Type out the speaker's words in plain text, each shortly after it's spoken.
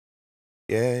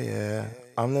Yeah,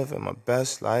 I'm living my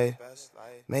best life.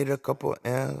 Made a couple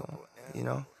ends, you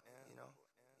know.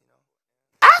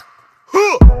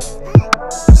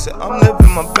 Said I'm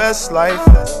living my best life.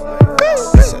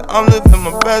 Said I'm living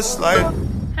my best life.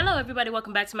 Hello everybody,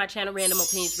 welcome back to my channel, Random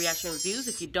Opinions, Reaction Reviews.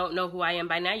 If you don't know who I am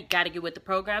by now, you gotta get with the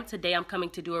program. Today I'm coming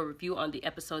to do a review on the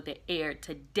episode that aired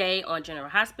today on General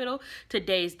Hospital.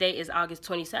 Today's date is August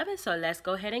 27th, so let's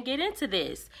go ahead and get into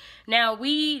this. Now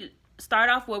we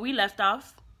start off where we left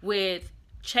off with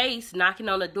Chase knocking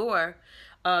on the door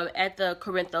at the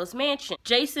Corinthos mansion.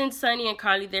 Jason, Sonny, and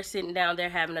Carly, they're sitting down, they're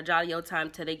having a jolly old time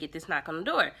till they get this knock on the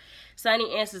door.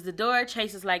 Sonny answers the door.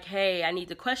 Chase is like, hey, I need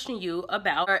to question you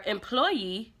about our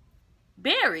employee,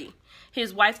 Barry.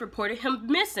 His wife reported him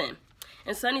missing.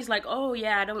 And Sonny's like, oh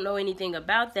yeah, I don't know anything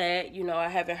about that. You know, I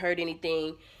haven't heard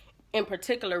anything in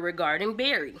particular regarding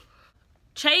Barry.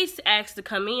 Chase asks to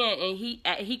come in, and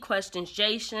he questions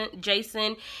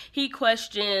Jason. He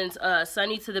questions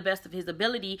Sonny to the best of his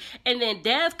ability, and then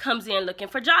Dev comes in looking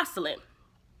for Jocelyn.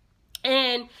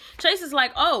 And Chase is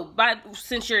like, oh,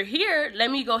 since you're here, let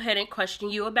me go ahead and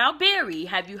question you about Barry.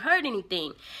 Have you heard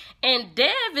anything? And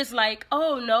Dev is like,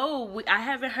 oh, no, I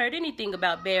haven't heard anything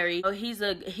about Barry. Oh, he's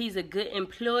a good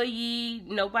employee.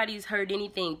 Nobody's heard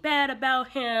anything bad about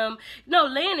him. No,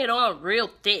 laying it on real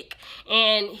thick.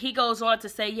 And he goes on to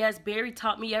say, yes, Barry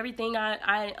taught me everything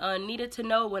I needed to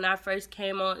know when I first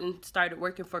came on and started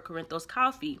working for Corinthos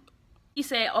Coffee. He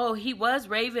said, oh, he was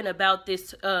raving about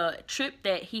this trip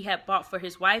that he had bought for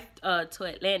his wife to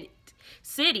Atlantic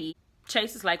City.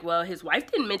 Chase is like, well, his wife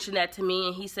didn't mention that to me.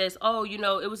 And he says, oh, you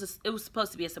know, it was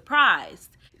supposed to be a surprise.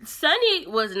 Sonny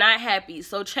was not happy.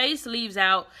 So Chase leaves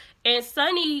out, and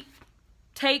Sonny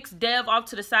takes Dev off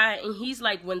to the side, and he's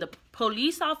like, when the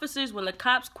police officers, when the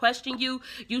cops question you,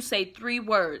 you say 3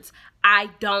 words: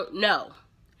 I don't know.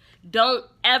 Don't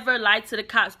ever lie to the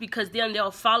cops, because then they'll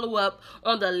follow up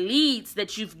on the leads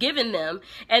that you've given them,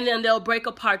 and then they'll break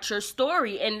apart your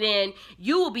story, and then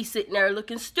you will be sitting there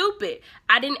looking stupid.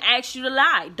 I didn't ask you to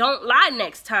lie. Don't lie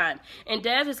next time. And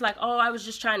Dev is like, oh, I was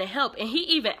just trying to help. And he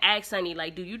even asked Sonny,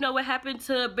 like, do you know what happened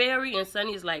to Barry? And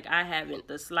Sonny's like, I haven't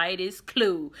the slightest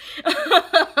clue.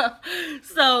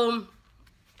 So,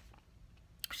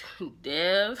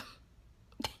 Dev,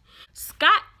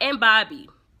 Scott and Bobbie,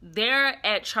 they're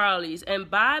at Charlie's, and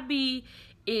Bobbie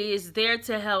is there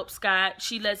to help Scott.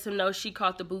 She lets him know she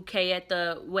caught the bouquet at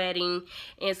the wedding,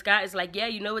 and Scott is like, yeah,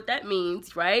 you know what that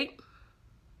means, right?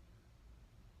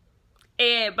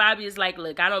 And Bobbie is like,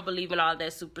 look, I don't believe in all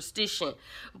that superstition.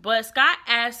 But Scott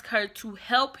asks her to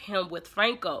help him with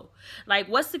Franco. Like,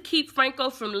 what's to keep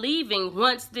Franco from leaving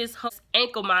once this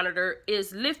ankle monitor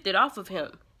is lifted off of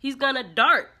him? He's gonna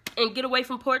dart and get away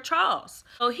from Port Charles.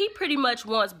 So he pretty much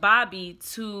wants Bobbie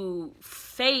to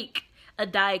fake a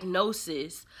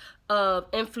diagnosis of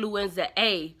influenza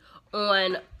A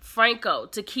on Franco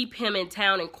to keep him in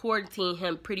town and quarantine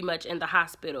him pretty much in the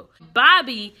hospital.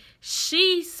 Bobbie,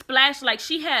 she splashed, like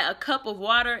she had a cup of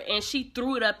water and she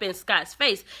threw it up in Scott's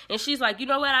face. And she's like, you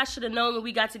know what? I should have known when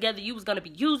we got together you was going to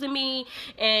be using me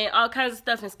and all kinds of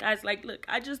stuff. And Scott's like, look,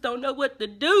 I just don't know what to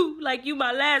do. Like, you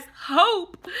my last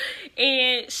hope.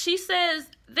 And she says,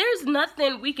 there's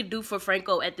nothing we could do for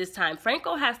Franco at this time.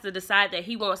 Franco has to decide that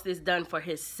he wants this done for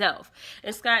himself.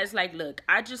 And Scott is like, look,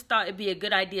 I just thought it'd be a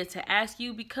good idea to ask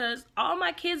you because all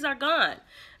my kids are gone.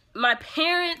 My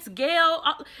parents, Gail,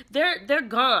 they're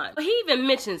gone. He even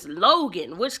mentions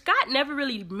Logan, which Scott never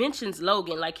really mentions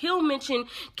Logan. Like, he'll mention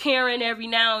Karen every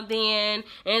now and then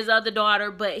and his other daughter,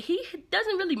 but he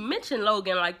doesn't really mention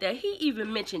Logan like that. He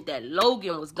even mentioned that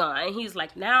Logan was gone. And he's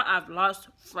like, now I've lost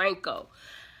Franco.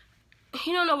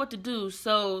 He don't know what to do,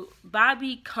 so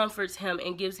Bobbie comforts him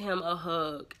and gives him a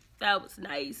hug. That was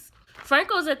nice.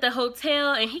 Franco's at the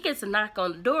hotel, and he gets a knock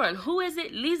on the door, and who is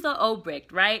it? Leisl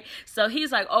Obrecht, right? So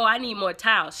he's like, oh, I need more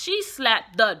towels. She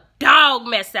slapped the dog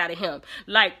mess out of him.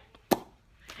 Like,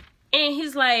 and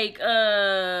he's like,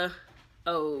 okay,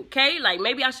 like,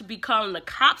 maybe I should be calling the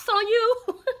cops on you?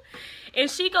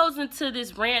 And she goes into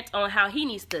this rant on how he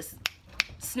needs to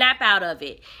snap out of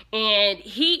it, and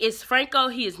he is Franco,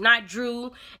 he is not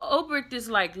Drew. Obrecht is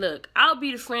like, look, I'll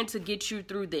be the friend to get you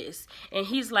through this. And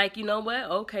he's like, you know what,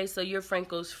 okay, so you're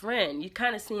Franco's friend. You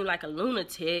kind of seem like a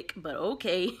lunatic, but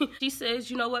okay. She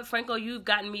says, you know what, Franco, you've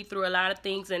gotten me through a lot of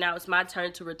things, and now it's my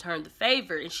turn to return the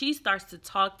favor. And she starts to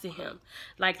talk to him,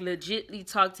 like legitly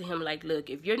talk to him, like,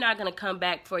 look, if you're not gonna come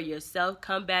back for yourself,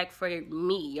 come back for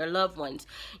me, your loved ones,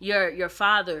 your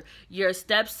father, your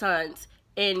stepsons,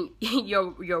 and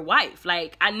your wife.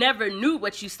 Like, I never knew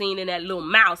what you seen in that little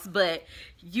mouse, but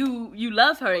you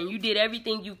love her and you did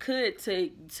everything you could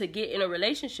to get in a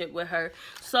relationship with her.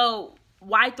 So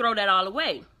why throw that all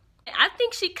away? I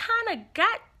think she kind of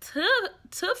got to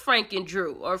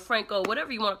Frankendrew or Franco,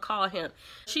 whatever you want to call him.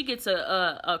 She gets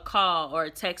a call or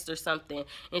a text or something,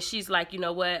 and she's like, you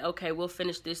know what? Okay, we'll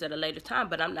finish this at a later time,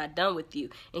 but I'm not done with you.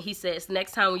 And he says,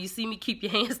 next time when you see me, keep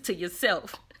your hands to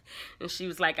yourself. And she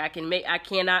was like, I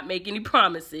cannot make any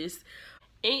promises.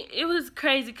 It was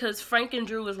crazy because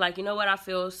Frankendrew was like, you know what? I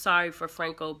feel sorry for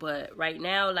Franco, but right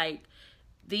now, like,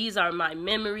 these are my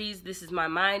memories. This is my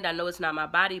mind. I know it's not my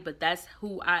body, but that's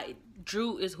who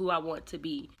Drew is who I want to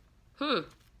be.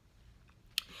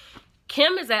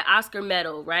 Kim is at Oscar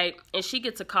Meadow, right? And she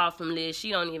gets a call from Liz.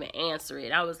 She don't even answer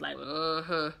it. I was like,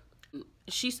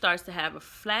 She starts to have a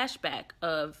flashback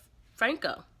of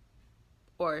Franco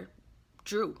or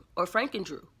Drew or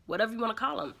Frankendrew, whatever you want to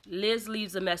call him. Liz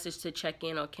leaves a message to check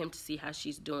in on Kim to see how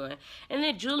she's doing. And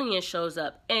then Julian shows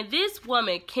up. And this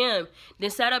woman, Kim, then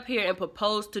sat up here and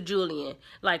proposed to Julian.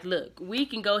 Like, look, we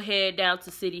can go head down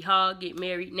to City Hall, get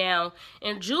married now.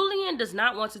 And Julian does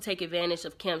not want to take advantage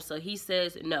of Kim, so he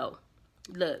says, no.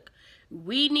 Look,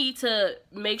 we need to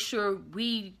make sure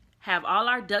we have all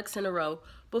our ducks in a row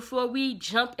before we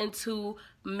jump into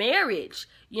marriage.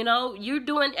 You know, you're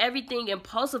doing everything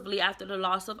impulsively after the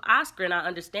loss of Oscar, and I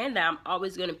understand that. I'm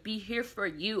always going to be here for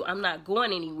you. I'm not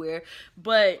going anywhere,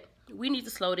 but we need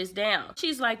to slow this down.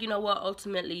 She's like, you know what?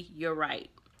 Ultimately, you're right.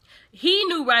 He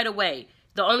knew right away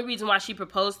the only reason why she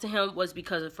proposed to him was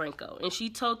because of Franco, and she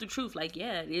told the truth. Like,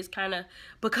 yeah, it is kind of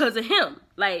because of him.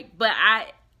 Like, but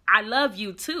I love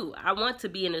you too. I want to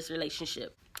be in this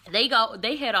relationship. They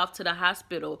head off to the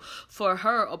hospital for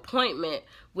her appointment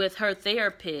with her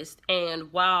therapist,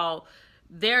 and while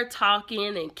they're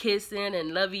talking and kissing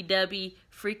and lovey-dovey,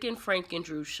 freaking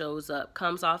Frankendrew shows up,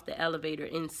 comes off the elevator,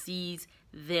 and sees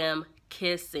them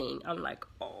kissing. I'm like,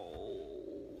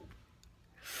 oh,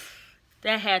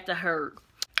 that had to hurt.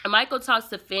 Michael talks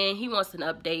to Finn. He wants an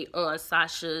update on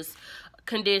Sasha's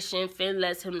condition. Finn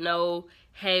lets him know,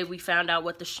 hey, we found out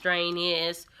what the strain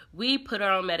is. We put her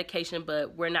on medication,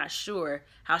 but we're not sure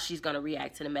how she's going to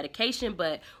react to the medication.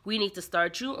 But we need to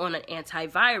start you on an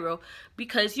antiviral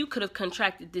because you could have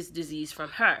contracted this disease from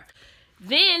her.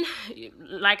 Then,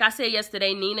 like I said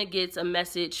yesterday, Nina gets a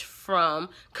message from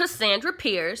Cassandra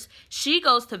Pierce. She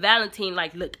goes to Valentine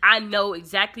like, look, I know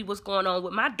exactly what's going on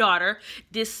with my daughter.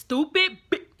 This stupid,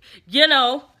 you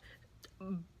know,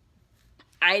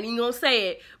 I ain't even going to say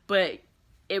it, but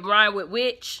it rhymed with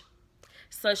witch.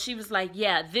 So she was like,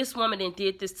 yeah, this woman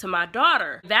did this to my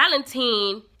daughter.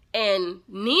 Valentine and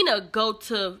Nina go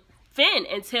to Finn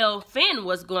and tell Finn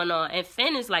what's going on. And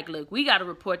Finn is like, look, we got to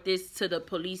report this to the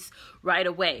police right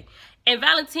away. And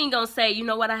Valentine gonna say, you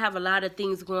know what, I have a lot of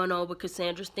things going on with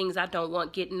Cassandra's things I don't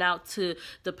want getting out to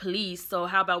the police. So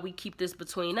how about we keep this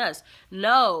between us?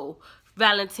 No,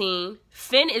 Valentine,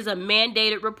 Finn is a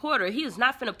mandated reporter. He is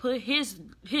not finna put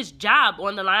his job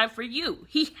on the line for you.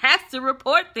 He has to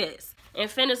report this. And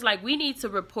Finn is like, we need to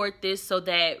report this so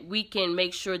that we can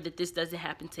make sure that this doesn't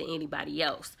happen to anybody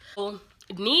else. So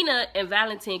Nina and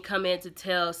Valentine come in to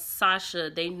tell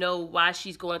Sasha they know why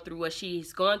she's going through what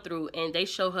she's going through, and they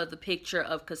show her the picture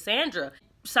of Cassandra.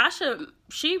 Sasha,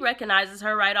 she recognizes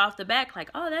her right off the bat, like,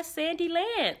 oh, that's Sandy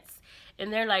Lance.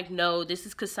 And they're like, no, this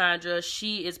is Cassandra.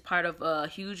 She is part of a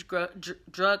huge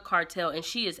drug cartel, and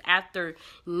she is after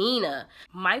Nina.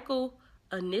 Michael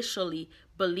initially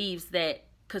believes that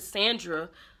Cassandra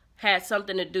had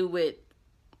something to do with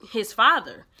his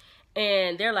father.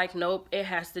 And they're like, nope, it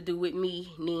has to do with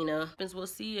me, Nina. We'll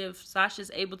see if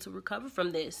Sasha's able to recover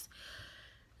from this.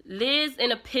 Liz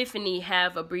and Epiphany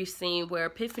have a brief scene where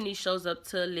Epiphany shows up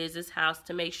to Liz's house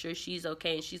to make sure she's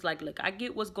okay. And she's like, look, I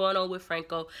get what's going on with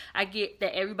Franco. I get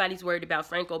that everybody's worried about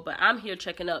Franco, but I'm here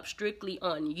checking up strictly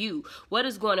on you. What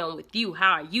is going on with you?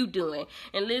 How are you doing?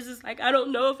 And Liz is like, I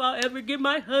don't know if I'll ever get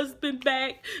my husband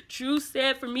back. Drew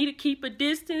said for me to keep a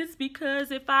distance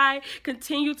because if I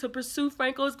continue to pursue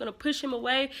Franco, it's going to push him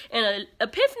away. And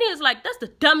Epiphany is like, that's the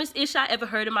dumbest ish I ever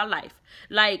heard in my life.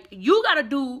 Like, you got to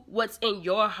do what's in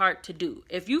your heart to do.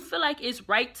 If you feel like it's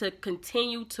right to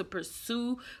continue to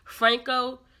pursue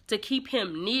Franco, to keep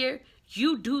him near,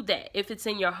 you do that if it's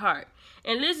in your heart.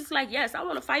 And Liz is like, yes, I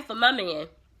want to fight for my man.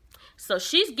 So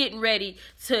she's getting ready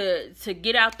to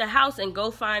get out the house and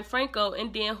go find Franco.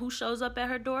 And then who shows up at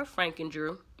her door?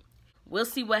 Frankendrew. We'll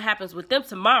see what happens with them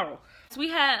tomorrow. So we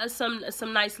had some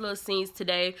nice little scenes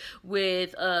today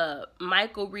with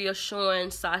Michael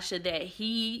reassuring Sasha that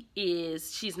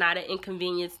she's not an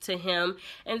inconvenience to him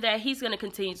and that he's going to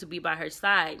continue to be by her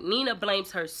side. Nina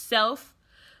blames herself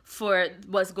for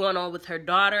what's going on with her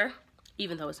daughter,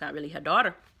 even though it's not really her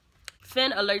daughter.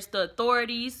 Finn alerts the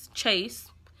authorities, Chase,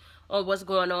 on what's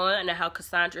going on and how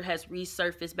Cassandra has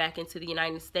resurfaced back into the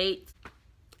United States.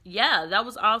 Yeah, that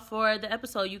was all for the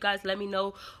episode. You guys let me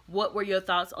know what were your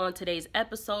thoughts on today's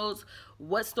episodes.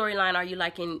 What storyline are you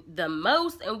liking the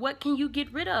most, and what can you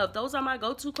get rid of? Those are my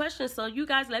go-to questions, so you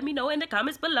guys let me know in the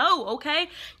comments below, okay?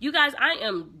 You guys, I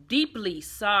am deeply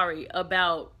sorry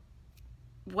about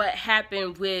what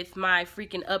happened with my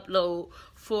freaking upload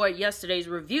for yesterday's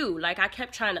review. Like, I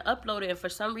kept trying to upload it, and for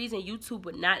some reason YouTube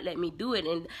would not let me do it,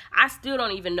 and I still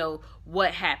don't even know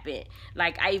what happened.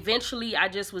 Like, I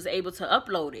just was able to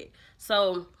upload it.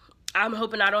 So I'm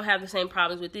hoping I don't have the same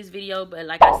problems with this video, but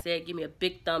like I said, give me a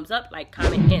big thumbs up, like,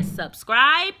 comment, and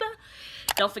subscribe.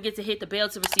 Don't forget to hit the bell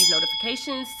to receive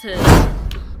notifications to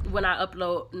when I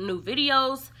upload new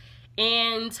videos,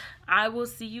 and I will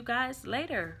see you guys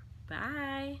later.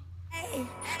 Bye.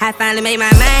 I finally made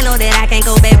my mind, know that I can't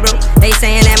go back broke. They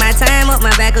saying that my time up,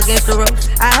 my back against the ropes.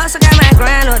 I hustle, got my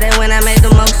grind, know that when I make the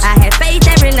most. I had faith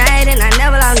every night and I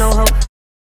never lost no hope.